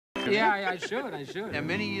Yeah, I should. Now,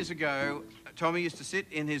 many years ago, Tommy used to sit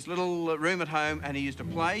in his little room at home and he used to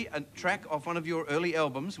play a track off one of your early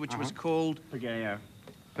albums, which was called... Pegao.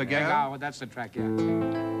 Pegao? That's the track, yeah.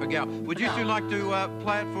 Pegao. Would you two like to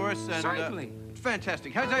play it for us? And, Certainly.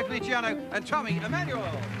 Fantastic. Jose Feliciano and Tommy Emmanuel.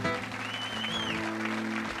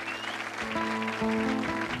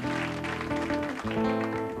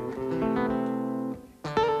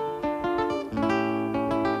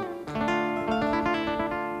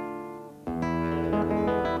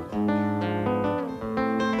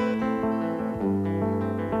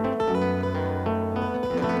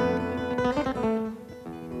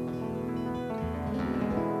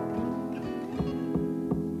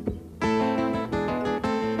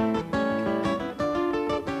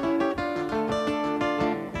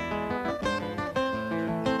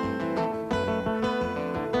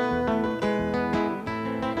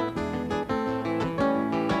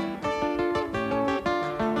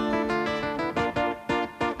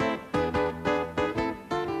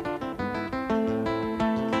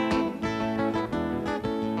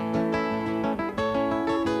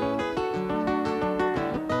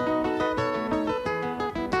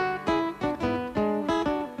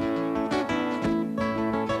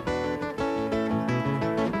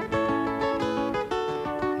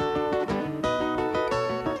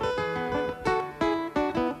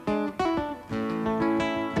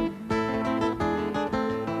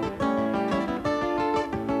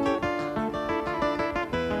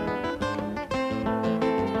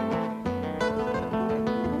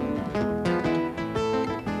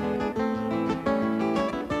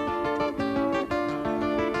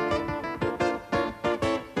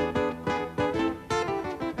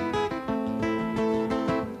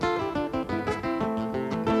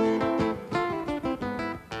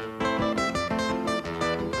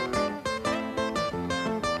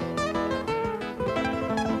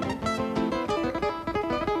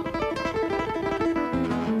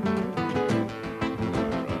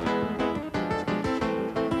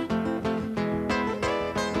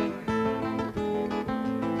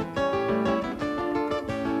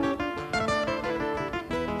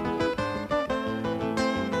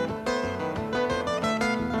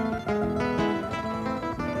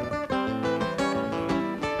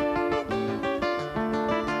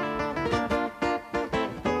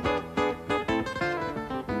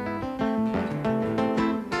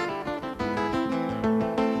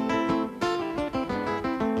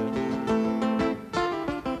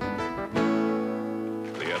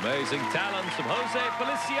 Amazing talents of Jose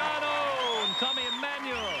Feliciano and Tommy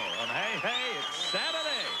Emmanuel. And hey, hey, it's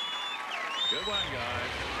Saturday. Good one,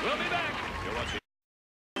 guys. We'll be back. You're watching.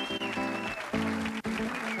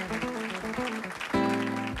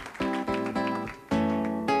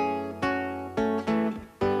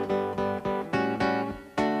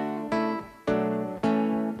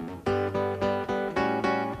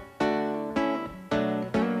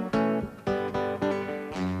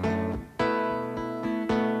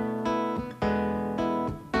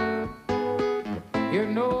 You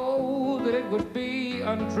know that it would be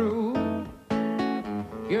untrue.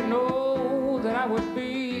 You know that I would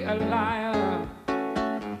be a liar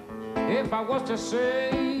if I was to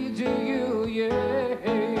say to you,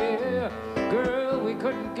 yeah, girl, we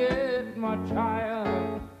couldn't get much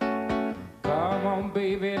higher. Come on,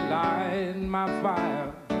 baby, light my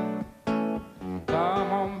fire.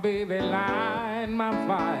 Come on, baby, light my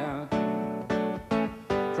fire.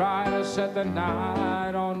 Try to set the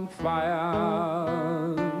night on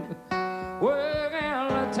fire. Well,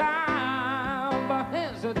 the time for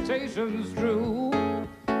hesitation's through.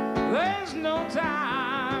 There's no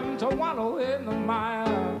time to wallow in the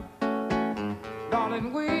mire.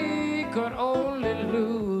 Darling, we could only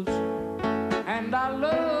lose, and our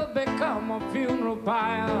love become a funeral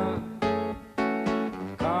pyre.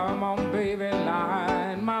 Come on, baby,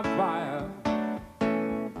 light my fire.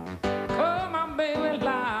 Come on, baby,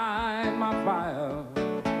 light my fire.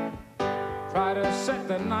 Try to set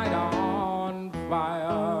the night on fire.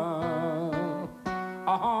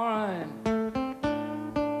 All right.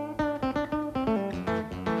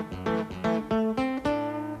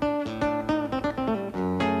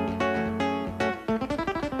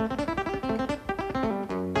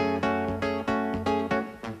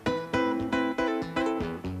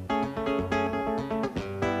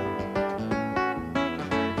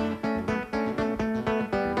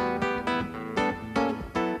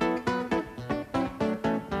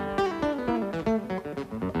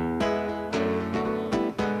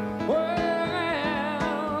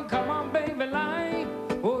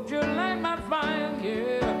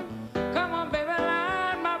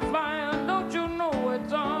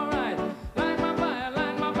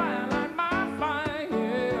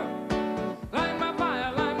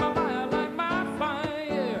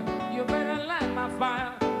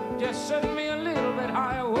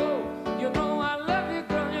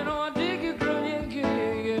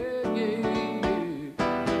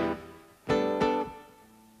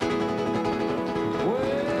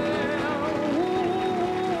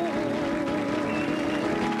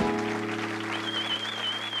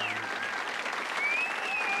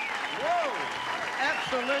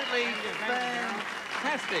 absolutely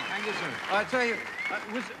fantastic. Thank you, sir. I tell you,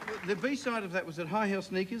 was the B-side of that, was it High Heel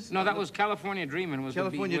Sneakers? No, that was California Dreamin'.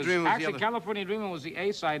 California Dreamin' was the actually, other. California Dreamin' was the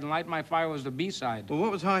A-side, and Light My Fire was the B-side. Well,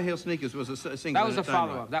 what was High Heel Sneakers? Was a single. That was the in its own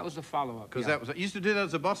follow-up. right? That was the follow-up. Because yeah. that was, you used to do that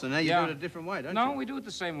as a bossa. Now you do it a different way, don't you? No, we do it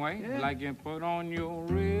the same way. Yeah. Like you put on your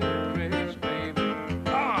red dress, baby.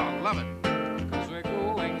 Oh, love it. Because we're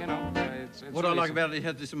going, you know. It's What I like about it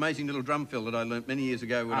had this amazing little drum fill that I learnt many years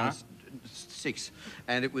ago when I was 6,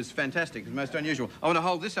 and it was fantastic. It was most unusual. I want to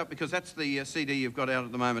hold this up because that's the CD you've got out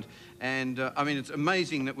at the moment, and I mean, it's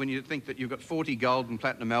amazing that when you think that you've got 40 gold and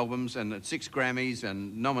platinum albums and 6 Grammys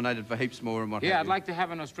and nominated for heaps more and what Yeah, have I'd you. like to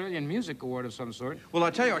have an Australian Music Award of some sort. Well,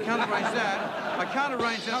 I tell you, I can't arrange that. I can't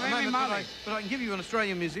arrange that at the maybe moment, but I can give you an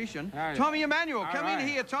Australian musician. All right. Tommy Emmanuel, All come in right.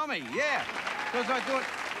 here, Tommy. Yeah, because I thought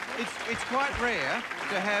it's quite rare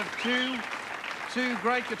to have two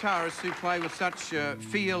great guitarists who play with such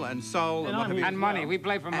feel and soul and what have you. And money. We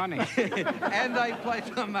play for money. And they play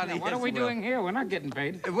for money. What as are we well. doing here? We're not getting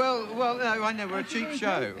paid. Well, no, I know, we're a cheap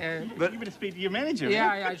show. But You better speak to your manager.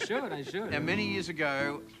 Yeah, I should. now, many years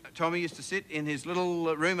ago, Tommy used to sit in his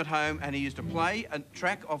little room at home and he used to play a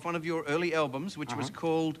track off one of your early albums, which was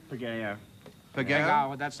called Pegao. Pegao.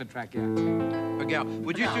 Pegao, that's the track, yeah. Pegao.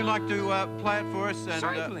 Would you two like to play it for us? And,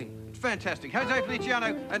 Certainly. Fantastic. Jose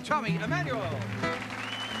Feliciano and Tommy Emmanuel.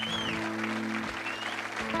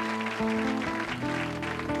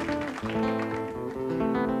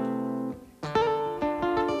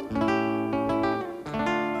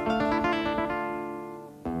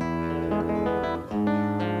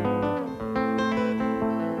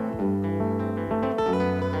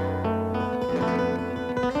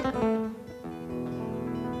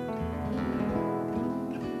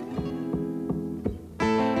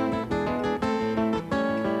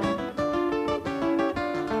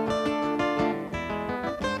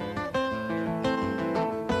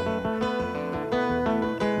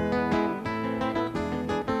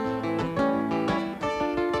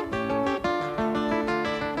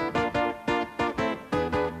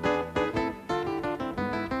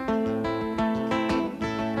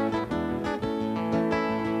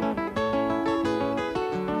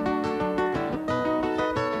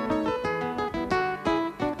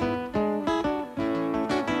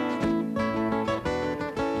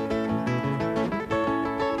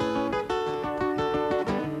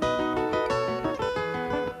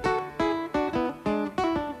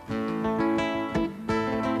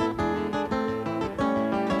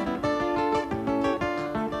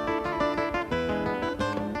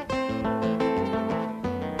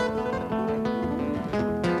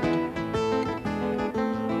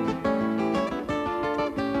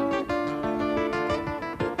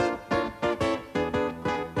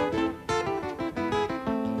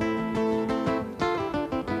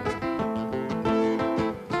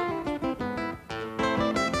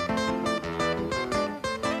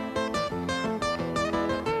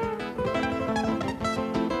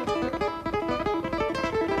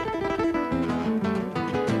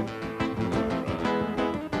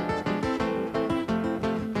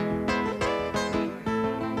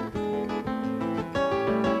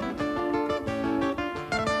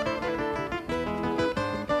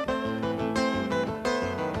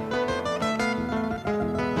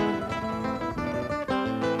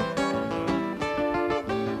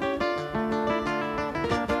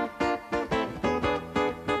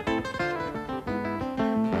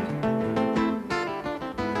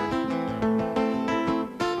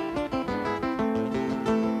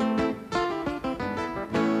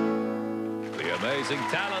 Amazing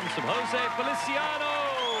talents of Jose Feliciano.